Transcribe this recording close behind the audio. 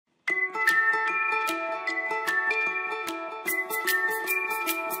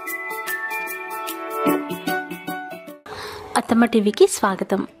అత్తమ్మ టీవీకి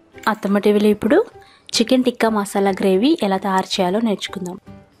స్వాగతం. అత్తమ్మ టీవీలో ఇప్పుడు చికెన్ టిక్కా మసాలా గ్రేవీ ఎలా తయారు చేయాలో నేర్చుకుందాం.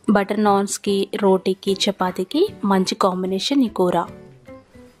 బటర్ నాన్స్కి, రోటీకి, చపాతీకి మంచి కాంబినేషన్ ఈ కూర.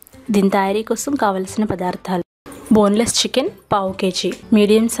 దీని తయారీ కోసం కావలసిన పదార్థాలు: బోన్లెస్ చికెన్ పావు కేజీ,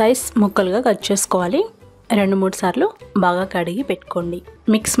 మీడియం సైజ్ ముక్కలుగా కట్ చేసుకోవాలి. 2-3 సార్లు బాగా కడిగి పెట్టుకోండి.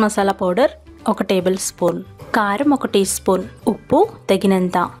 Mix masala powder 1 table spoon, కారం 1 టీ స్పూన్, ఉప్పు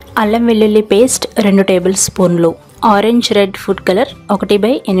తగినంత, అల్లం వెల్లుల్లి పేస్ట్ 2 టేబుల్ స్పూన్లు, ఆరెంజ్ రెడ్ ఫుడ్ కలర్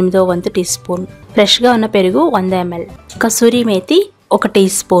 1/8 వంతు టీ స్పూన్, ఫ్రెష్గా ఉన్న పెరుగు 100 ml, kasuri methi 1 tea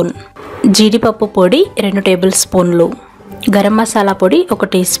spoon, జీడిపప్పు పొడి 2 టేబుల్ స్పూన్లు, గరం మసాలా పొడి 1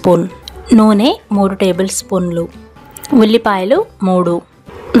 టీ స్పూన్, నూనె 3 టేబుల్ స్పూన్లు, ఉల్లిపాయలు 3,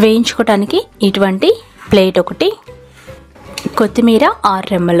 వేయించుకోవటానికి ఇటువంటి ప్లేట్ 1, కొత్తిమీర 6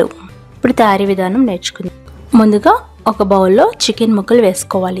 రెమ్మలు. ఇప్పుడు తయారీ విధానం నేర్చుకుందాం. ముందుగా ఒక బౌల్లో చికెన్ ముక్కలు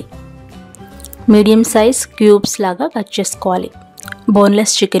వేసుకోవాలి. మీడియం సైజ్ క్యూబ్స్ లాగా కట్ చేసుకోవాలి.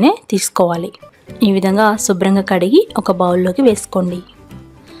 బోన్లెస్ చికెనే తీసుకోవాలి. ఈ విధంగా శుభ్రంగా కడిగి ఒక బౌల్లోకి వేసుకోండి.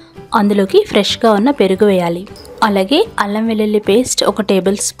 అందులోకి ఫ్రెష్గా ఉన్న పెరుగు వేయాలి. అలాగే అల్లం వెల్లుల్లి పేస్ట్ 1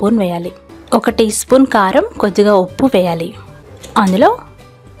 టేబుల్ స్పూన్ వేయాలి. 1 టీ స్పూన్ కారం, కొద్దిగా ఉప్పు వేయాలి. అందులో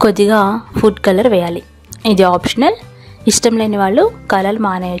కొద్దిగా ఫుడ్ కలర్ వేయాలి. ఇది ఆప్షనల్, ఇష్టం లేని వాళ్ళు కలర్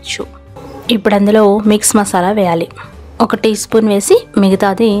మానేయచ్చు. ఇప్పుడు అందులో మిక్స్ మసాలా వేయాలి. 1 టీ స్పూన్ వేసి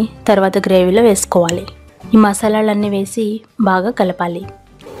మిగతాది తర్వాత గ్రేవీలో వేసుకోవాలి. ఈ మసాలాలన్నీ వేసి బాగా కలపాలి.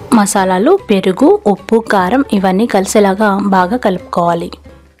 మసాలాలు, పెరుగు, ఉప్పు, కారం ఇవన్నీ కలిసేలాగా బాగా కలుపుకోవాలి.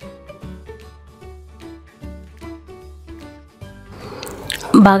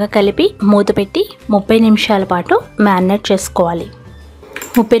 బాగా కలిపి మూత పెట్టి 30 నిమిషాల పాటు మ్యారినేట్ చేసుకోవాలి.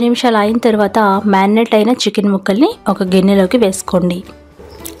 30 నిమిషాలు అయిన తర్వాత మ్యారినేట్ అయిన చికెన్ ముక్కల్ని ఒక గిన్నెలోకి వేసుకోండి.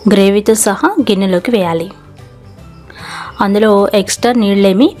 గ్రేవీతో సహా గిన్నెలోకి వేయాలి. అందులో ఎక్స్ట్రా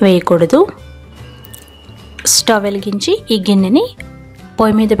నీళ్ళేమీ వేయకూడదు. స్టవ్ వెలిగించి ఈ గిన్నెని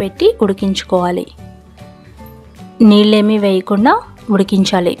పొయ్యి మీద పెట్టి ఉడికించుకోవాలి. నీళ్ళేమీ వేయకుండా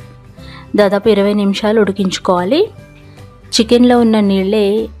ఉడికించాలి. దాదాపు 20 నిమిషాలు ఉడికించుకోవాలి. చికెన్లో ఉన్న నీళ్ళే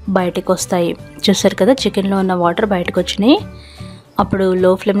బయటకు వస్తాయి. చూసారు కదా, చికెన్లో ఉన్న వాటర్ బయటకు వచ్చినాయి. అప్పుడు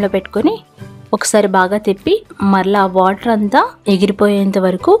లో ఫ్లేమ్లో పెట్టుకొని ఒకసారి బాగా తిప్పి మరలా వాటర్ అంతా ఎగిరిపోయేంత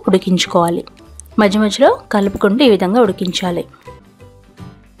వరకు ఉడికించుకోవాలి. మధ్య మధ్యలో కలుపుకుంటూ ఈ విధంగా ఉడికించాలి.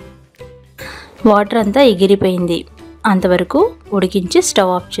 వాటర్ అంతా ఎగిరిపోయింది. అంతవరకు ఉడికించి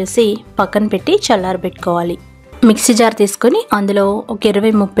స్టవ్ ఆఫ్ చేసి పక్కన పెట్టి చల్లారబెట్టుకోవాలి. మిక్సీ జార్ తీసుకొని అందులో ఒక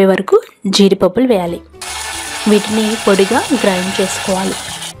 20-30 వరకు జీడిపప్పులు వేయాలి. వీటిని పొడిగా గ్రైండ్ చేసుకోవాలి.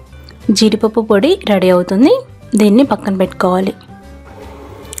 జీడిపప్పు పొడి రెడీ అవుతుంది. దీన్ని పక్కన పెట్టుకోవాలి.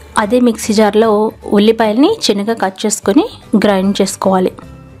 అదే మిక్సీ జార్లో ఉల్లిపాయలని చిన్నగా కట్ చేసుకొని గ్రైండ్ చేసుకోవాలి.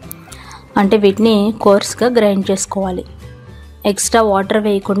 అంటే వీటిని కోర్స్గా గ్రైండ్ చేసుకోవాలి. ఎక్స్ట్రా వాటర్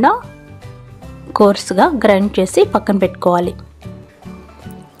వేయకుండా కోర్స్గా గ్రైండ్ చేసి పక్కన పెట్టుకోవాలి.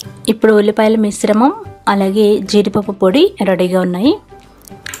 ఇప్పుడు ఉల్లిపాయల మిశ్రమం అలాగే జీడిపప్పు పొడి రెడీగా ఉన్నాయి.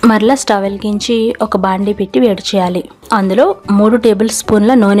 మరలా స్టవ్ వెలిగించి ఒక బాండీ పెట్టి వేడి చేయాలి. అందులో 3 టేబుల్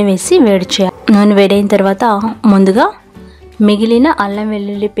స్పూన్ల నూనె వేసి వేడి చేయాలి. నూనె వేడైన తర్వాత ముందుగా మిగిలిన అల్లం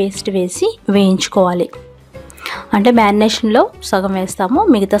వెల్లుల్లి పేస్ట్ వేసి వేయించుకోవాలి. అంటే మ్యారినేషన్లో సగం వేస్తాము,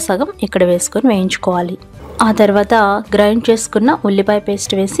 మిగతా సగం ఇక్కడ వేసుకొని వేయించుకోవాలి. ఆ తర్వాత గ్రైండ్ చేసుకున్న ఉల్లిపాయ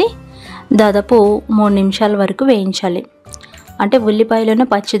పేస్ట్ వేసి దాదాపు 3 నిమిషాల వరకు వేయించాలి. అంటే ఉల్లిపాయలోనే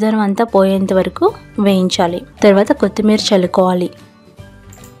పచ్చిదనం అంతా పోయేంత వరకు వేయించాలి. తర్వాత కొత్తిమీర చల్లుకోవాలి.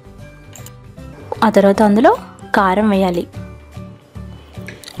 ఆ తర్వాత అందులో కారం వేయాలి.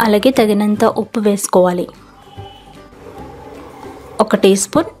 అలాగే తగినంత ఉప్పు వేసుకోవాలి. 1 టీ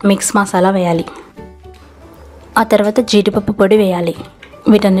స్పూన్ మిక్స్ మసాలా వేయాలి. ఆ తర్వాత జీడిపప్పు పొడి వేయాలి.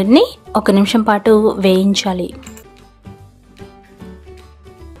 వీటన్నిటిని 1 నిమిషం పాటు వేయించాలి.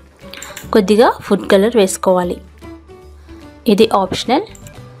 కొద్దిగా ఫుడ్ కలర్ వేసుకోవాలి. ఇది ఆప్షనల్.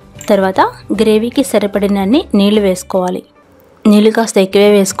 తర్వాత గ్రేవీకి సరిపడినన్ని నీళ్లు వేసుకోవాలి. నీళ్ళు కాస్త ఎక్కువే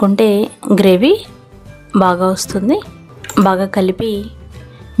వేసుకుంటే గ్రేవీ బాగా వస్తుంది. బాగా కలిపి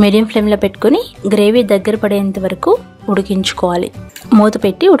మీడియం ఫ్లేమ్లో పెట్టుకొని గ్రేవీ దగ్గర పడేంత వరకు ఉడికించుకోవాలి. మూత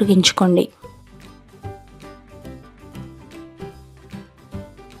పెట్టి ఉడికించుకోండి.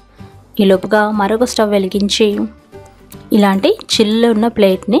 ఈలోపుగా మరొక స్టవ్ వెలిగించి ఇలాంటి చిల్లు ఉన్న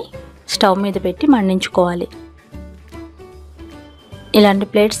ప్లేట్ని స్టవ్ మీద పెట్టి మండించుకోవాలి. ఇలాంటి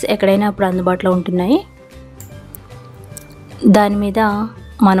ప్లేట్స్ ఎక్కడైనా ఇప్పుడు అందుబాటులో ఉంటున్నాయి. దాని మీద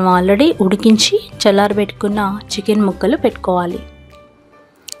మనం ఆల్రెడీ ఉడికించి చల్లారబెట్టుకున్న చికెన్ ముక్కలు పెట్టుకోవాలి.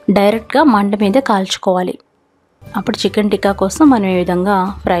 డైరెక్ట్గా మంట మీద కాల్చుకోవాలి. అప్పుడు చికెన్ టిక్కా కోసం మనం ఈ విధంగా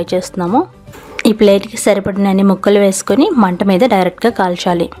ఫ్రై చేస్తున్నాము. ఈ ప్లేట్కి సరిపడినన్ని ముక్కలు వేసుకొని మంట మీద డైరెక్ట్గా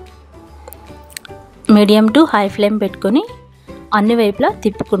కాల్చాలి. మీడియం టు హై ఫ్లేమ్ పెట్టుకొని అన్ని వైపులా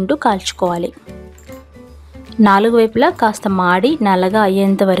తిప్పుకుంటూ కాల్చుకోవాలి. 4 వైపులా కాస్త మాడి నల్లగా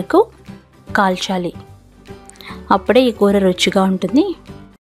అయ్యేంత వరకు కాల్చాలి. అప్పుడే ఈ కూర రుచిగా ఉంటుంది.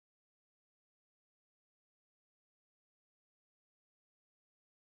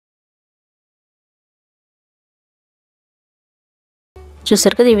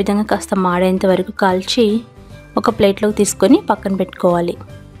 చూసారు కదా, ఈ విధంగా కాస్త మాడేంత వరకు కాల్చి ఒక ప్లేట్లోకి తీసుకొని పక్కన పెట్టుకోవాలి.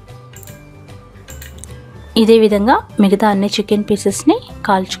 ఇదే విధంగా మిగతా అన్ని చికెన్ పీసెస్ని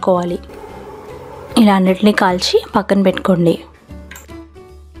కాల్చుకోవాలి. ఇలా అన్నిటిని కాల్చి పక్కన పెట్టుకోండి.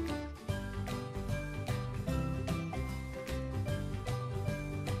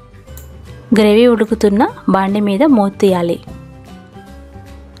 గ్రేవీ ఉడుకుతున్న బాండి మీద మూత తీయాలి.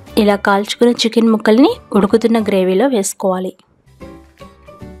 ఇలా కాల్చుకున్న చికెన్ ముక్కల్ని ఉడుకుతున్న గ్రేవీలో వేసుకోవాలి.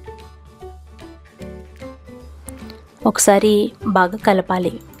 ఒకసారి బాగా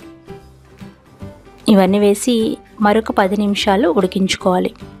కలపాలి. ఇవన్నీ వేసి మరొక 10 నిమిషాలు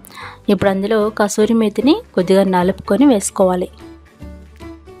ఉడికించుకోవాలి. ఇప్పుడు అందులో కసూరి మేతిని కొద్దిగా నలుపుకొని వేసుకోవాలి.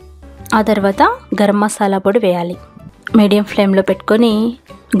 ఆ తర్వాత గరం మసాలా పొడి వేయాలి. మీడియం ఫ్లేమ్లో పెట్టుకొని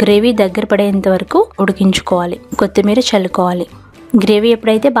గ్రేవీ దగ్గర పడేంత వరకు ఉడికించుకోవాలి. కొత్తిమీర చల్లుకోవాలి. గ్రేవీ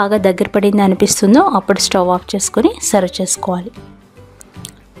ఎప్పుడైతే బాగా దగ్గర పడింది అనిపిస్తుందో అప్పుడు స్టవ్ ఆఫ్ చేసుకొని సర్వ్ చేసుకోవాలి.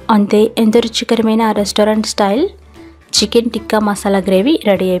 అంతే, ఎంతో రుచికరమైన restaurant style chicken tikka masala gravy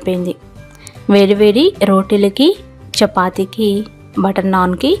ready అయిపోయింది. వేడివేడి రోటీలకి, చపాతీకి, బటర్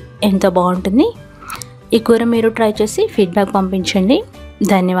నాన్కి ఎంతో బాగుంటుంది. ఈ కూర మీరు ట్రై చేసి ఫీడ్బ్యాక్ పంపించండి.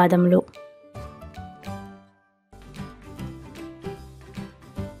 ధన్యవాదములు.